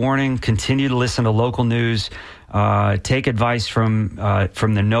tornado warning, continue to listen to local news. Take advice from the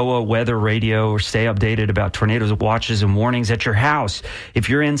NOAA weather radio, or stay updated about tornadoes, watches, and warnings at your house. If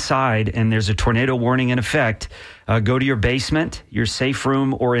you're inside and there's a tornado warning in effect, go to your basement, your safe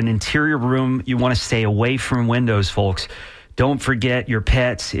room, or an interior room. You want to stay away from windows, folks. Don't forget your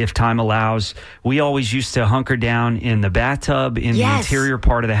pets if time allows. We always used to hunker down in the bathtub in the interior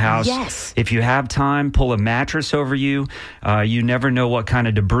part of the house. Yes. If you have time, pull a mattress over you. You never know what kind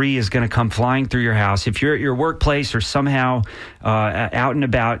of debris is going to come flying through your house. If you're at your workplace or somehow out and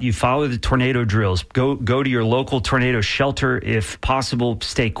about, you follow the tornado drills. Go to your local tornado shelter if possible.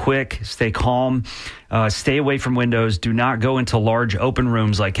 Stay quick, stay calm. Stay away from windows. Do not go into large open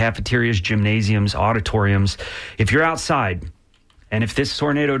rooms like cafeterias, gymnasiums, auditoriums. If you're outside, and if this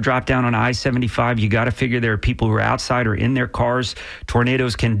tornado dropped down on I-75, you got to figure there are people who are outside or in their cars.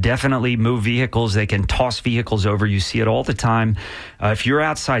 Tornadoes can definitely move vehicles. They can toss vehicles over. You see it all the time. If you're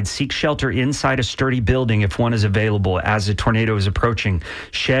outside, seek shelter inside a sturdy building if one is available as a tornado is approaching.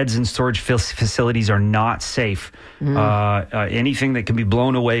 Sheds and storage facilities are not safe. Anything that can be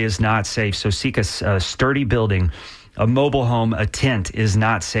blown away is not safe. So seek a sturdy building. A mobile home, a tent is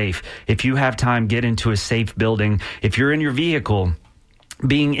not safe. If you have time, get into a safe building. If you're in your vehicle,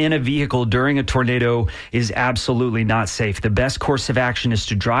 being in a vehicle during a tornado is absolutely not safe. The best course of action is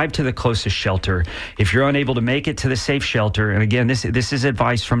to drive to the closest shelter. If you're unable to make it to the safe shelter, and again, this is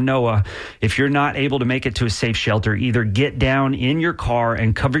advice from NOAA, if you're not able to make it to a safe shelter, either get down in your car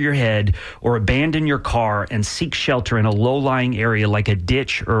and cover your head, or abandon your car and seek shelter in a low-lying area like a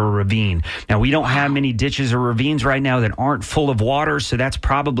ditch or a ravine. Now, we don't have many ditches or ravines right now that aren't full of water, so that's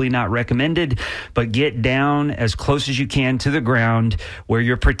probably not recommended, but get down as close as you can to the ground where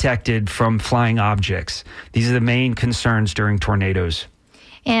you're protected from flying objects. These are the main concerns during tornadoes.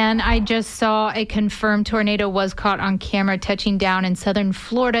 And I just saw a confirmed tornado was caught on camera touching down in southern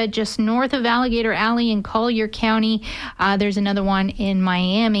Florida, just north of Alligator Alley in Collier County. There's another one in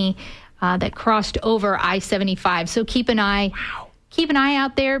Miami that crossed over I-75. So keep an eye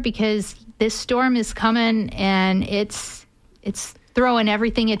out there, because this storm is coming, and it's throwing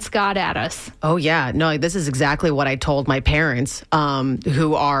everything it's got at us. Oh, yeah. No, this is exactly what I told my parents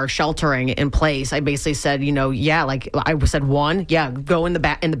who are sheltering in place. I basically said, I said, go in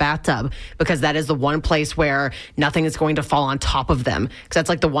the bathtub, because that is the one place where nothing is going to fall on top of them. Because that's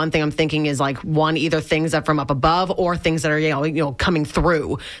like the one thing I'm thinking is like either things that from up above or things that are, coming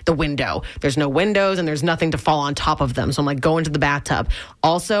through the window. There's no windows and there's nothing to fall on top of them. So I'm like, go into the bathtub.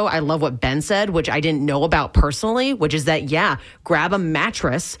 Also, I love what Ben said, which I didn't know about personally, which is that, grab a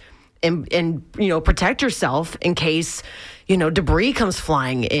mattress and protect yourself in case debris comes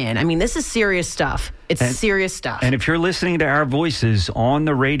flying in. I mean, this is serious stuff. It's serious stuff. And if you're listening to our voices on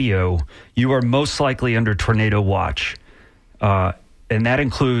the radio, you are most likely under tornado watch, and that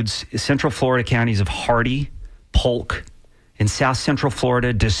includes Central Florida counties of Hardee, Polk, in South Central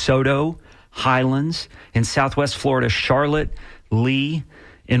Florida, DeSoto, Highlands, in Southwest Florida, Charlotte, Lee,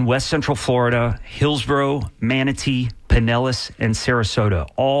 in West Central Florida, Hillsborough, Manatee, Pinellas, and Sarasota,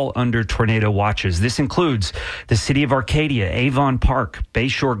 all under tornado watches. This includes the city of Arcadia, Avon Park,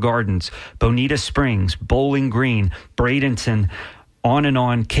 Bayshore Gardens, Bonita Springs, Bowling Green, Bradenton,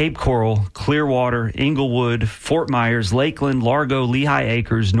 on, Cape Coral, Clearwater, Inglewood, Fort Myers, Lakeland, Largo, Lehigh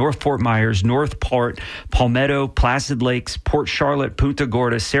Acres, North Fort Myers, Northport, Palmetto, Placid Lakes, Port Charlotte, Punta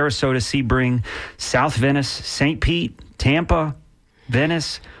Gorda, Sarasota, Sebring, South Venice, St. Pete, Tampa,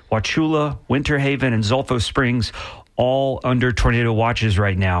 Venice, Wauchula, Winter Haven, and Zolfo Springs, all under tornado watches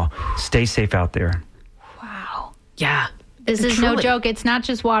right now. Stay safe out there. Wow. Yeah. This is no joke. It's not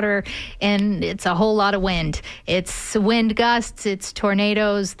just water, and it's a whole lot of wind. It's wind gusts. It's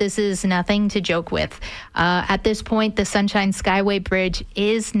tornadoes. This is nothing to joke with. At this point, the Sunshine Skyway Bridge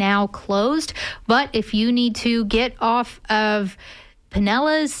is now closed. But if you need to get off of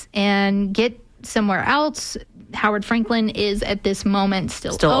Pinellas and get somewhere else, Howard Franklin is at this moment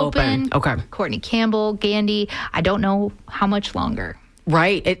still open. Okay. Courtney Campbell, Gandy, I don't know how much longer.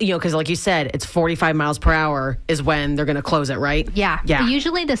 Right. Because like you said, it's 45 miles per hour is when they're going to close it, right? Yeah.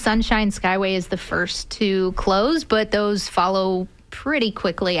 Usually the Sunshine Skyway is the first to close, but those follow pretty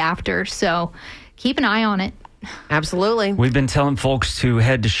quickly after. So keep an eye on it. Absolutely. We've been telling folks to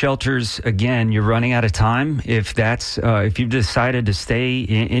head to shelters. Again, you're running out of time. If you've decided to stay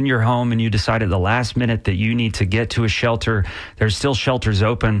in your home and you decide at the last minute that you need to get to a shelter, there's still shelters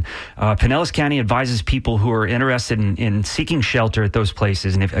open. Pinellas County advises people who are interested in seeking shelter at those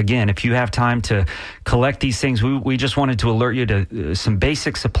places. And if you have time to collect these things, we just wanted to alert you to some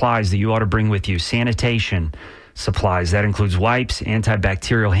basic supplies that you ought to bring with you. Sanitation supplies. That includes wipes,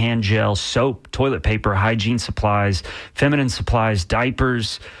 antibacterial hand gel, soap, toilet paper, hygiene supplies, feminine supplies,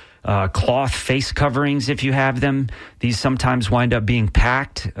 diapers, cloth face coverings if you have them. These sometimes wind up being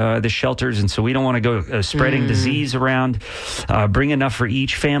packed, the shelters, and so we don't want to go spreading disease around. Bring enough for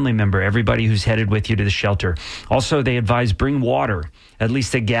each family member, everybody who's headed with you to the shelter. Also, they advise bring water, at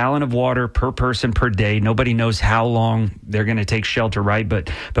least a gallon of water per person per day. Nobody knows how long they're going to take shelter, right?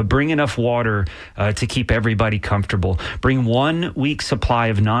 But bring enough water to keep everybody comfortable. Bring 1 week supply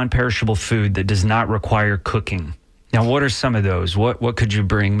of non-perishable food that does not require cooking. Now, what are some of those? What could you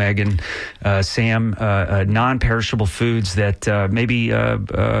bring, Megan, Sam? Non-perishable foods that maybe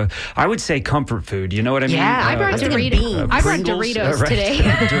I would say comfort food. You know what I mean? Yeah, I brought Doritos. I brought Doritos today.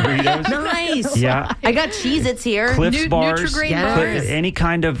 Doritos. Nice. Yeah, I got Cheez-Its here. Cliff's bars. Bars. Any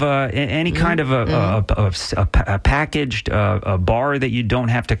kind of a packaged bar that you don't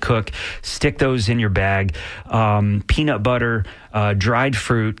have to cook. Stick those in your bag. Peanut butter, dried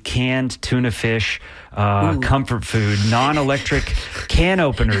fruit, canned tuna fish. Comfort food, non-electric can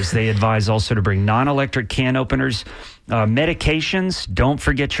openers. They advise also to bring non-electric can openers. Medications, don't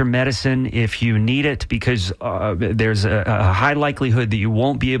forget your medicine if you need it, because there's a high likelihood that you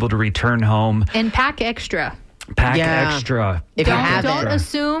won't be able to return home. And pack extra. Extra. If you have don't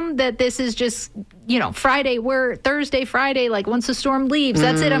assume that this is just, Friday, Thursday, Friday, like once the storm leaves,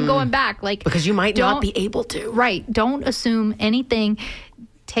 that's it, I'm going back. Like, because you might not be able to. Right. Don't assume anything.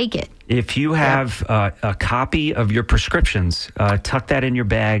 Take it. If you have a copy of your prescriptions, tuck that in your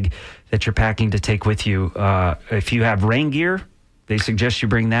bag that you're packing to take with you. If you have rain gear, they suggest you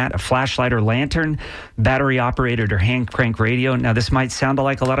bring that, a flashlight or lantern, battery-operated or hand-crank radio. Now, this might sound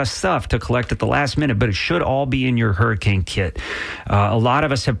like a lot of stuff to collect at the last minute, but it should all be in your hurricane kit. A lot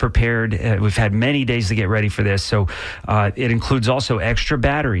of us have prepared. We've had many days to get ready for this, so it includes also extra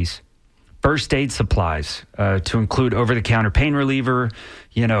batteries, first aid supplies, to include over-the-counter pain reliever,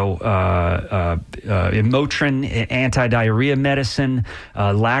 Motrin, anti-diarrhea medicine,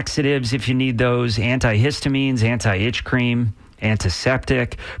 laxatives if you need those, antihistamines, anti-itch cream,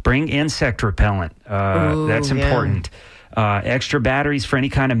 antiseptic. Bring insect repellent. That's important. Extra batteries for any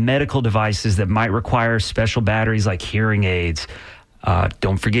kind of medical devices that might require special batteries, like hearing aids.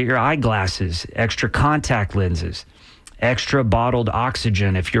 Don't forget your eyeglasses, extra contact lenses, extra bottled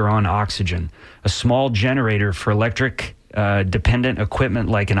oxygen if you're on oxygen, a small generator for electric dependent equipment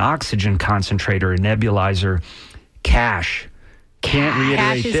like an oxygen concentrator, a nebulizer, cash. Can't reiterate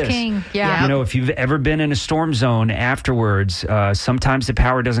Cash is this. king. Yeah. You know, if you've ever been in a storm zone afterwards, sometimes the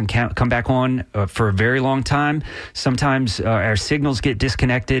power doesn't come back on for a very long time. Sometimes our signals get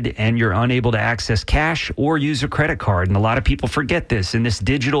disconnected and you're unable to access cash or use a credit card. And a lot of people forget this in this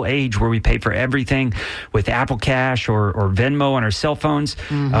digital age where we pay for everything with Apple Cash or Venmo on our cell phones.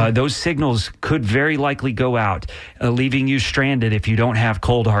 Those signals could very likely go out, leaving you stranded if you don't have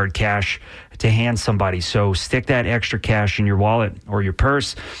cold hard cash to hand somebody. So stick that extra cash in your wallet or your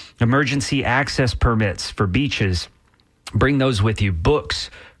purse. Emergency access permits for beaches. Bring those with you.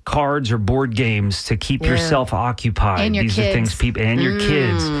 Books, cards, or board games to keep yourself occupied. And your These kids. are things people and your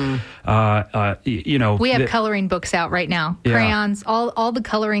kids. You know, We have coloring books out right now. Yeah. Crayons, all the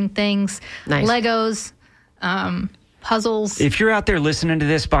coloring things, Legos, puzzles. If you're out there listening to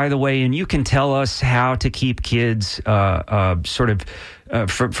this, by the way, and you can tell us how to keep kids sort of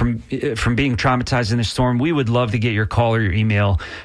from being traumatized in the storm, we would love to get your call or your email.